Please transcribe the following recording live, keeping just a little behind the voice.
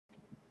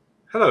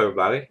Hello,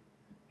 everybody.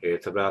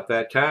 It's about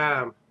that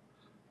time.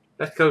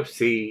 Let's go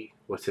see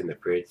what's in the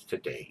fridge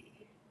today.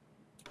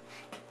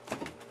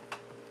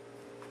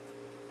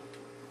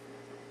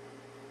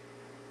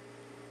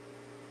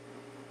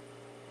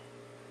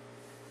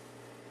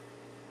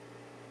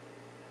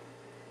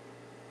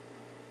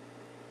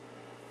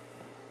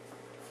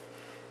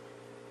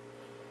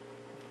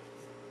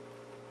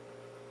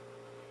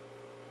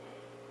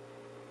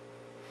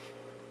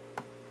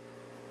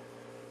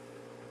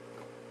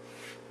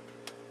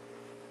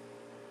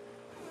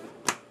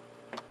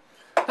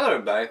 Hello,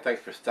 everybody.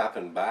 Thanks for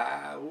stopping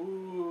by.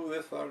 Ooh,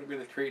 this ought to be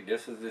the treat.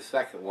 This is the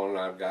second one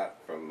I've got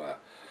from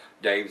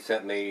Dave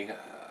sent me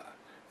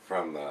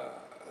from.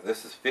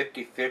 This is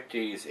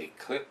 50/50's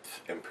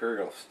Eclipse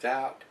Imperial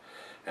Stout,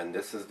 and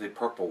this is the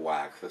purple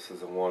wax. This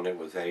is the one that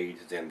was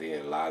aged in the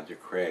Elijah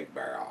Craig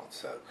barrel.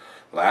 So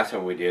the last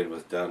one we did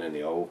was done in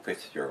the old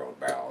Fitzgerald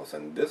barrels,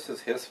 and this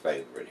is his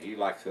favorite. He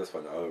likes this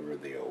one over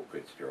the old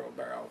Fitzgerald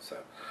barrel. So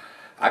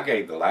I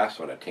gave the last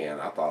one a 10.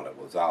 I thought it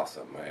was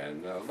awesome,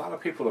 and a lot of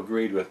people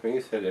agreed with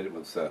me, said that it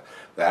was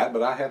that,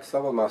 but I had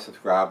some of my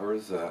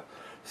subscribers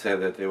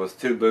said that it was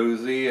too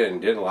boozy and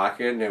didn't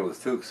like it and it was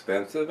too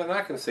expensive, and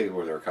I can see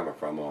where they're coming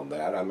from on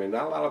that. I mean,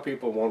 not a lot of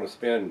people want to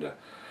spend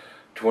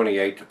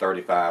 $28 to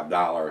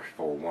 $35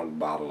 for one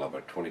bottle of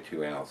a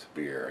 22-ounce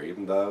beer,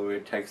 even though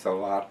it takes a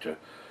lot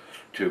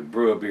to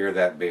brew a beer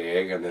that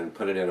big and then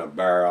put it in a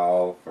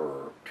barrel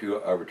for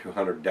over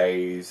 200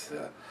 days.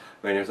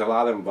 I mean, there's a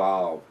lot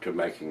involved to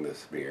making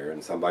this beer,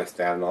 and somebody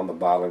standing on the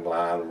bottling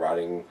line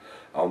writing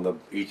on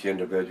each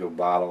individual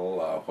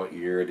bottle what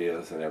year it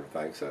is and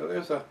everything. So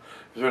there's a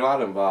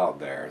lot involved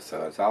there.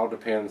 So it all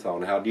depends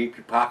on how deep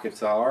your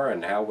pockets are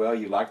and how well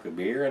you like the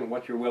beer and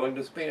what you're willing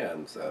to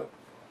spend. So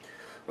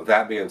with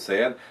that being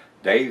said,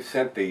 Dave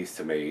sent these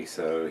to me,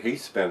 so he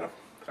spent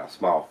a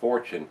small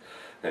fortune.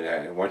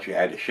 And once you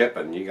add the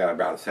shipping, you got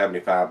about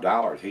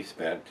 $75 he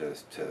spent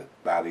to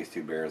buy these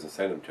two beers and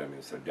send them to me.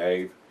 So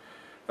Dave,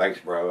 thanks,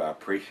 bro. I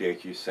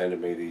appreciate you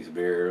sending me these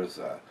beers.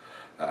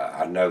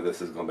 I know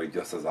this is going to be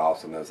just as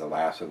awesome as the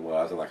last one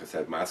was. And like I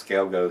said, my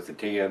scale goes to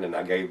 10, and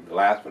I gave the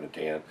last one a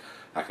 10.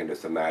 I can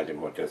just imagine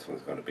what this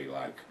one's going to be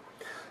like.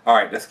 All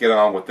right, let's get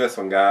on with this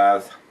one,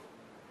 guys.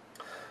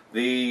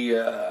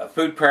 The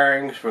food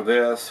pairings for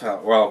this,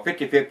 well,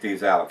 50/50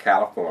 is out of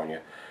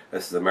California.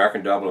 This is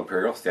American Double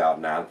Imperial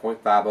Stout,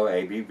 9.50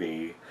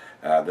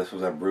 ABV. This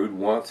was a brewed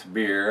once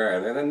beer,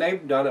 and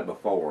they've done it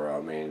before.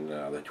 I mean,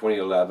 the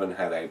 2011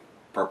 had a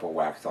purple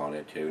wax on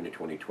it too, and the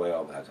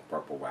 2012 has a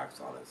purple wax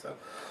on it. So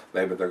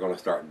maybe they're going to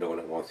start doing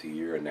it once a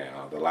year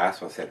now. The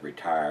last one said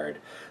retired.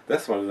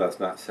 This one does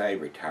not say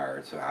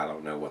retired, so I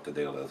don't know what the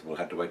deal is. We'll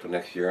have to wait till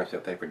next year and see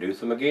if they produce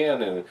them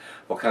again and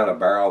what kind of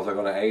barrels they're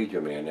going to age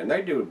them in. And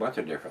they do a bunch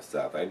of different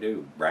stuff. They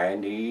do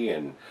brandy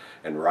and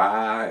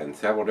rye and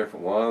several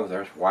different ones.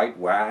 There's white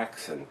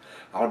wax and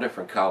all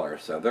different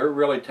colors. So they're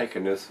really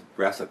taking this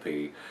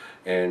recipe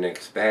and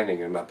expanding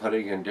it by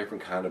putting in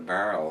different kind of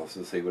barrels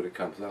to see what it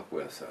comes up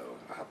with. So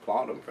I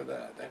applaud them for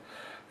that.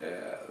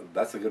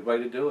 That's a good way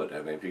to do it.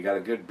 I mean, if you got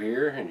a good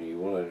beer and you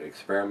want to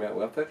experiment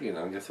with it, you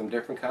know, get some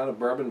different kind of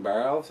bourbon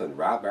barrels and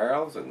rye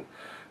barrels and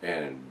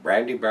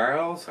brandy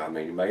barrels. I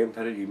mean, you may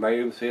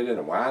even see it in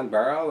a wine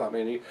barrel. I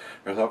mean,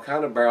 there's all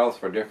kind of barrels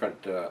for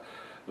different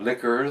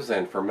liquors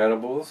and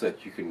fermentables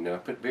that you can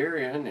put beer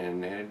in,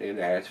 and it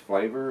adds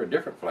flavor,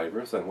 different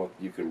flavors than what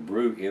you can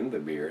brew in the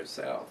beer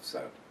itself.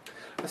 So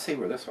let's see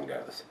where this one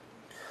goes.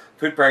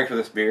 Food pairings for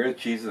this beer: the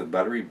cheese is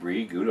buttery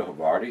brie, Gouda,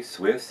 Havarti,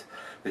 Swiss.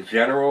 The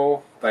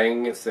general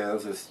thing it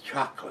says is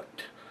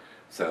chocolate.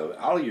 So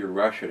all your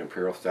Russian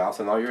Imperial Stouts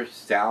and all your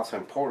stouts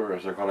and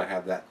porters are going to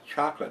have that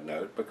chocolate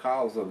note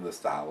because of the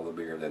style of the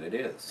beer that it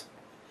is.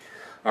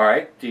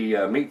 Alright,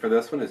 the meat for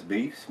this one is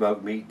beef,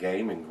 smoked meat,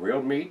 game, and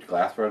grilled meat.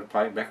 Glassware,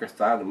 pint, becker,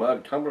 style, the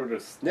mug, tumbler, the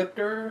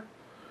snifter,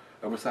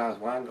 oversized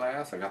wine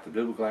glass. I got the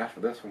double glass for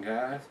this one,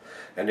 guys.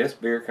 And this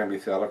beer can be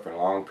sold for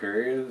long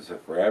periods,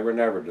 forever and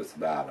ever, just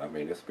about. I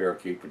mean, this beer will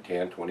keep for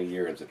 10, 20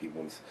 years if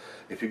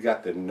you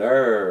got the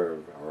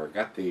nerve or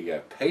got the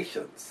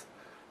patience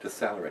to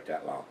cellar it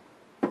that long.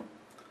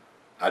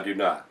 I do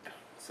not.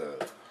 So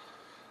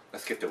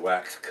let's get the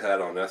wax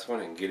cut on this one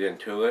and get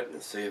into it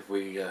and see if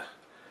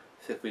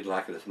we'd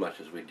like it as much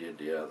as we did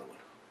the other one.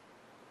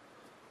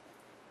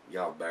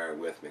 Y'all bear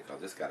with me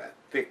because it's got a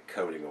thick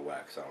coating of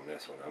wax on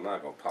this one. I'm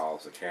not going to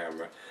pause the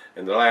camera.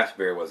 And the last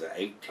beer was an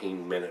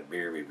 18-minute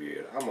beer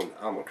review. I'm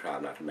gonna try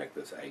not to make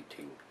this an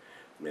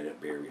 18-minute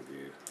beer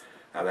review.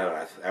 I know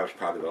that was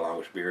probably the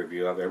longest beer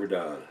review I've ever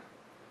done.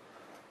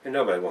 And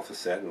nobody wants to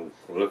sit and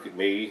look at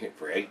me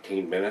for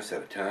 18 minutes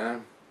at a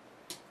time.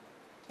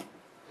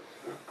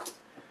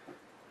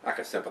 I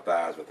can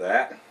sympathize with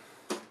that.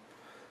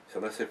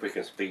 So let's see if we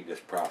can speed this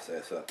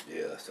process up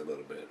just a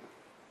little bit.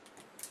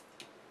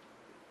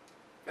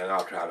 And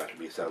I'll try not to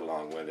be so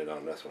long-winded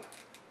on this one.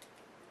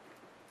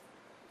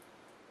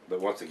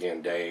 But once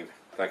again, Dave,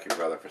 thank you,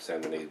 brother, for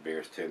sending these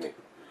beers to me.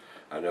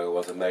 I know it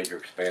was a major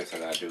expense,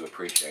 and I do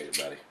appreciate it,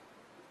 buddy.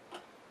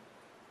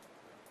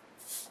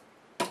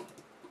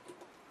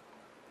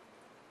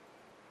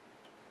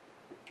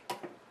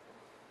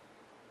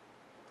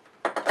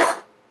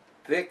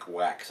 thick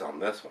wax on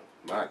this one.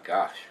 My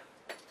gosh.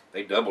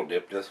 They double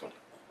dipped this one.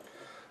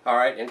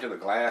 Alright, into the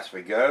glass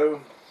we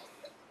go.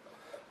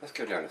 Let's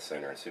go down the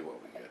center and see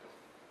what we get.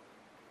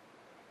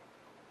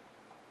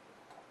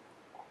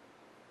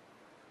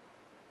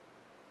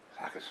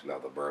 I can smell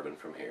the bourbon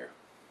from here.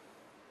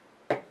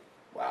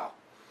 Wow.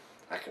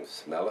 I can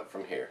smell it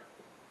from here.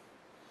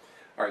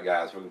 Alright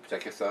guys, we're going to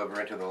take this over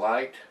into the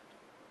light.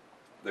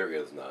 There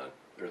is none.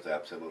 There's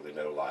absolutely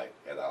no light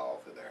at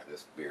all through there.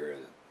 This beer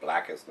is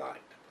black as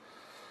night.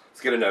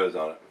 Let's get a nose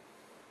on it.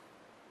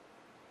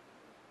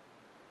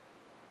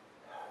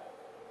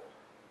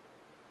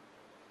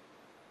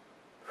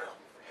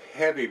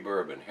 Heavy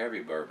bourbon,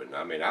 heavy bourbon.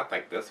 I mean, I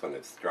think this one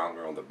is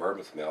stronger on the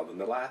bourbon smell than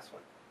the last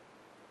one.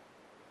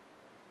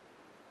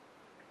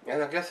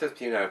 And I guess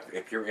if, you know,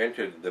 if you're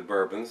into the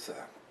bourbons,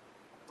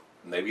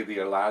 maybe the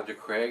Elijah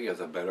Craig is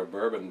a better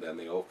bourbon than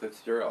the Old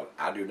Fitzgerald.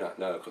 I do not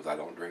know because I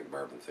don't drink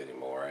bourbons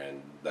anymore,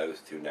 and those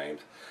two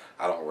names,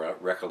 I don't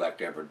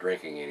recollect ever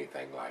drinking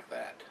anything like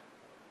that.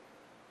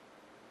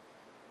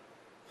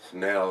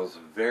 Smells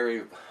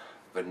very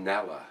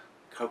vanilla,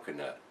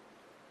 coconut,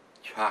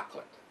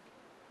 chocolate.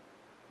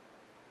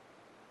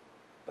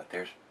 But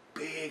there's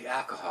big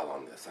alcohol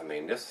on this. I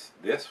mean, this,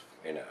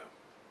 you know,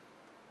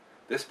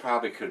 this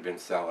probably could have been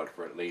cellared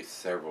for at least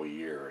several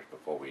years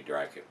before we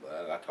drank it.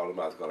 But I told him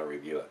I was going to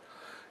review it.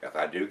 If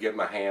I do get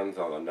my hands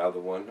on another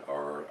one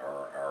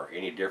or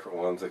any different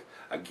ones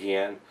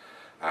again,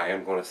 I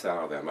am going to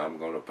cellar them. I'm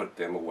going to put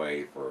them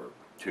away for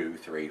 2,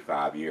 3,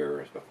 5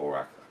 years before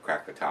I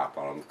crack the top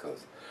on them,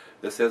 because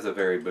this is a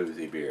very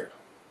boozy beer.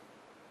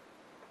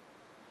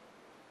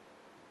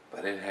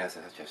 But it has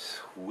such a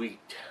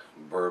sweet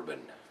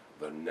bourbon,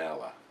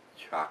 vanilla,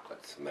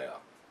 chocolate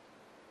smell.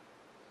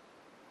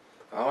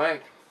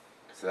 Alright,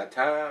 it's that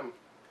time.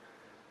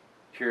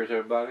 Cheers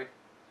everybody.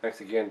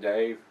 Thanks again,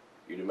 Dave.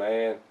 You the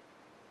man.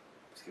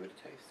 Let's give it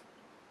a taste.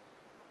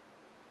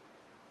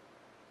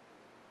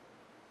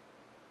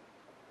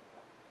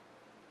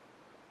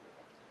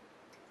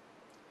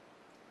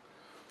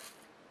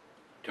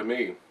 To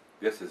me,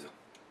 this is,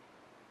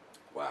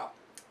 wow.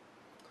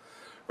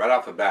 Right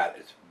off the bat,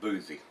 it's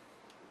boozy.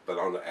 But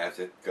as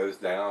it goes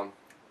down,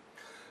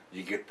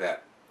 you get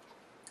that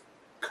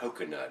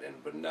coconut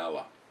and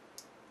vanilla.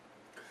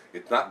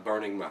 It's not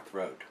burning my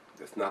throat.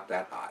 It's not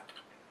that hot.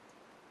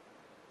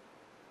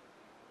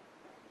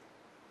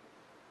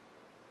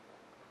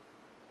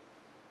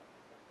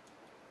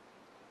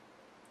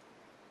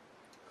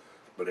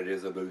 But it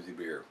is a boozy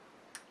beer.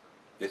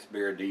 This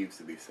beer needs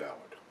to be cellared.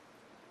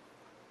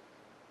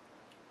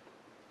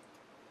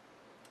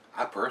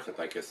 I personally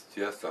think it's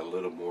just a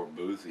little more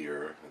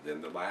boozier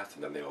than the last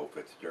one, than the Old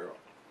Fitzgerald.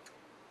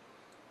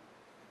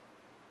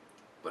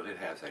 But it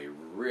has a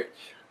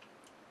rich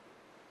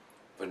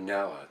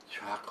vanilla,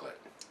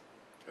 chocolate,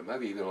 and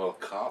maybe even a little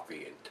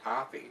coffee and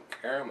toffee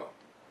and caramel.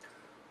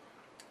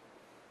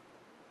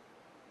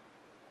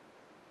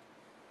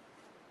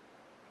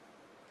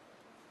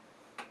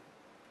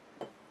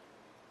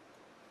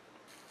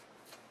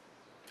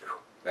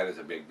 That is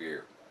a big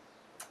beer.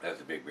 That's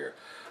a big beer.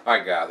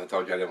 Alright guys, I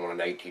told you I didn't want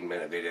an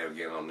 18-minute video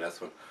again on this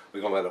one.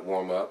 We're going to let it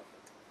warm up.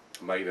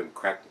 I might even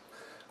crack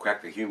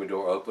the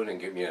humidor open and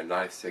get me a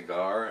nice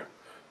cigar and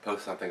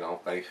post something on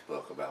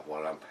Facebook about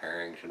what I'm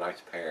pairing.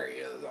 Tonight's pair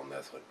is on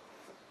this one.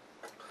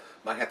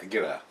 Might have to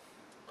get a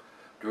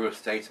Drew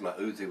Estates My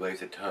Uzi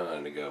Weighs a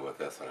Ton to go with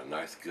this one. A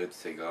nice good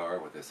cigar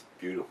with this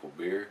beautiful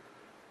beer.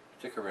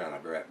 Stick around,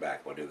 I'll be right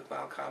back. We'll do the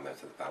final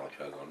comments and the final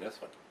chug on this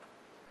one.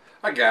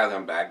 Alright guys,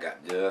 I'm back.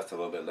 Got just a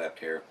little bit left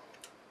here.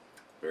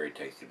 Very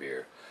tasty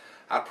beer.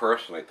 I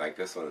personally think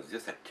this one is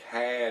just a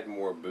tad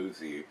more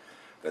boozy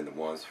than the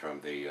ones from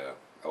the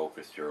Old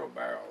Fitzgerald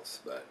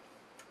barrels, but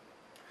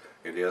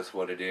it is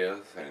what it is,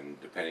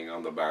 and depending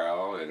on the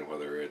barrel and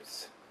whether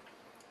it's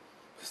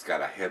just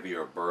got a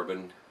heavier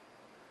bourbon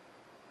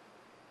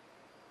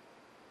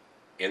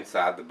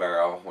inside the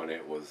barrel when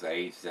it was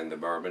aged in the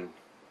bourbon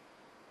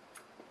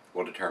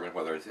will determine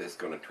whether it's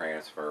going to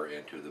transfer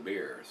into the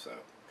beer. So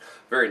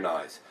very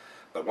nice.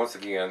 But once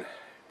again,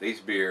 these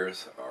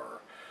beers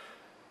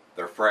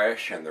they're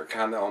fresh and they're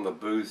kind of on the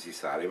boozy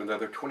side. Even though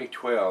they're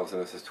 2012s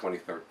and this is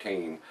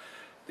 2013,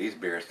 these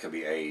beers can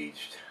be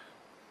aged,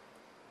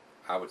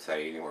 I would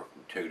say, anywhere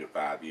from 2 to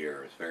 5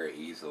 years very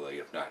easily,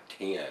 if not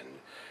 10,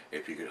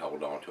 if you could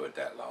hold on to it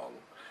that long.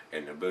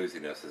 And the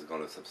booziness is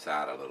going to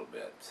subside a little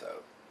bit. So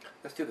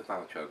let's do the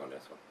final chug on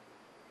this one.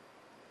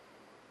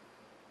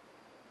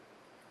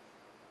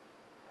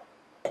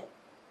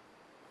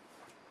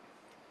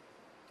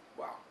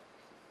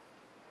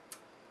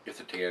 It's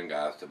a 10,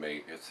 guys, to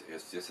me.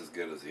 It's just as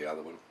good as the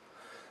other one.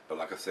 But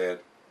like I said,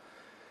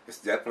 it's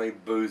definitely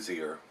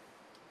boozier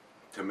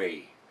to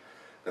me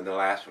than the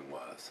last one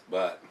was.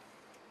 But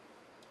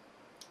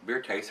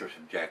beer tastes are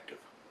subjective.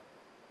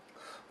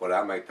 What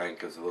I may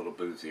think is a little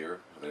boozier,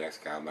 the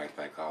next guy may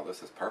think, oh,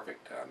 this is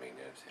perfect. I mean,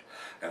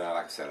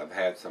 like I said, I've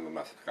had some of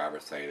my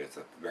subscribers say it's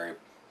a very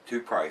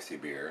too pricey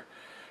beer.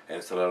 and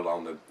it's a little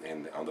on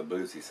the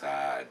boozy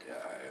side.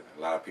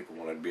 A lot of people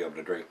want to be able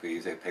to drink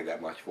these. They pay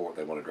that much for it.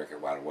 They want to drink it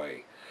right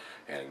away.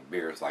 And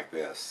beers like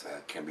this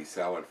can be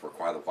cellared for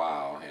quite a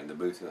while, and the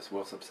booziness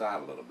will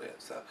subside a little bit.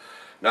 So,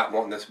 not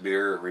wanting this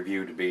beer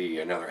review to be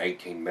another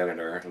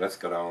 18-minute. Let's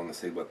go on and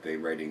see what the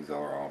ratings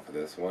are on for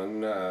this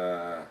one.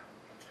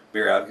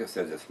 Beer Advocate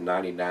says it's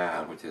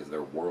 99, which is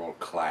their world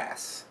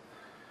class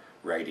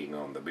rating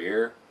on the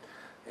beer.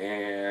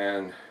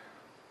 And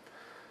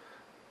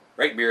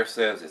Rate Beer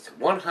says it's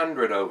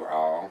 100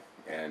 overall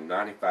and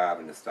 95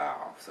 in the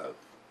style. So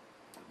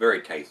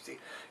very tasty.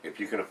 If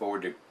you can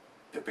afford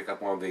to pick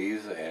up one of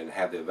these and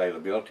have the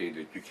availability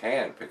that you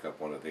can pick up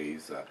one of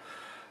these,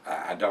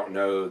 I don't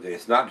know,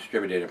 it's not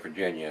distributed in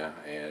Virginia,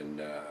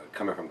 and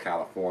coming from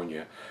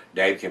California,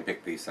 Dave can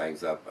pick these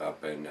things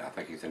up and I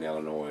think he's in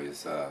Illinois,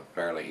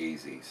 fairly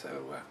easy.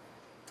 So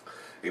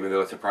even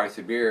though it's a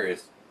pricey beer,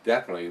 it's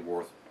definitely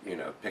worth, you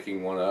know,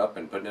 picking one up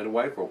and putting it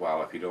away for a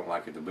while if you don't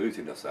like the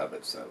booziness of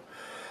it. So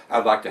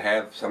I'd like to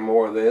have some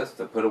more of this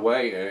to put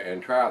away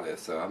and try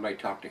this. So I may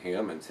talk to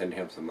him and send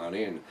him some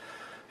money and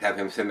have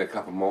him send me a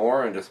couple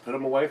more and just put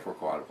them away for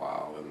quite a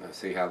while and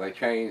see how they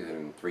change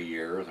in 3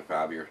 years or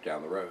 5 years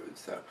down the road.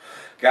 So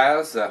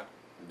guys,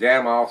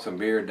 damn awesome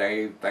beer.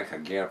 Dave, thanks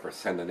again for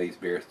sending these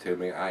beers to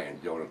me. I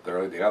enjoyed them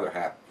thoroughly. The other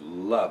half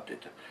loved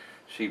it.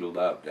 She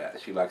loved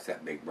that. She likes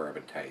that big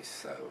bourbon taste.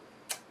 So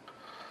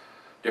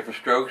different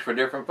strokes for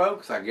different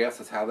folks, I guess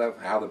is how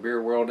the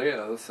beer world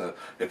is. So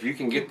if you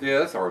can get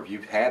this, or if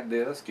you've had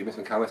this, give me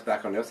some comments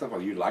back on this one.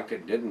 Whether you liked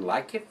it, didn't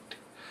like it.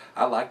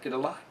 I liked it a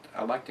lot.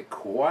 I liked it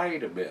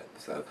quite a bit.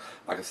 So,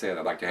 like I said,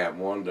 I'd like to have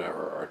one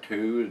or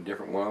two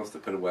different ones to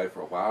put away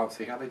for a while and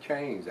see how they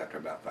change after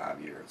about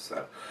 5 years.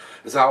 So,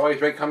 as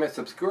always, rate, comment,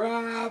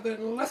 subscribe,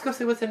 and let's go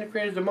see what's in the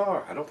fridge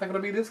tomorrow. I don't think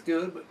it'll be this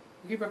good, but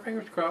keep our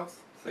fingers crossed.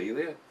 See you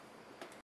then.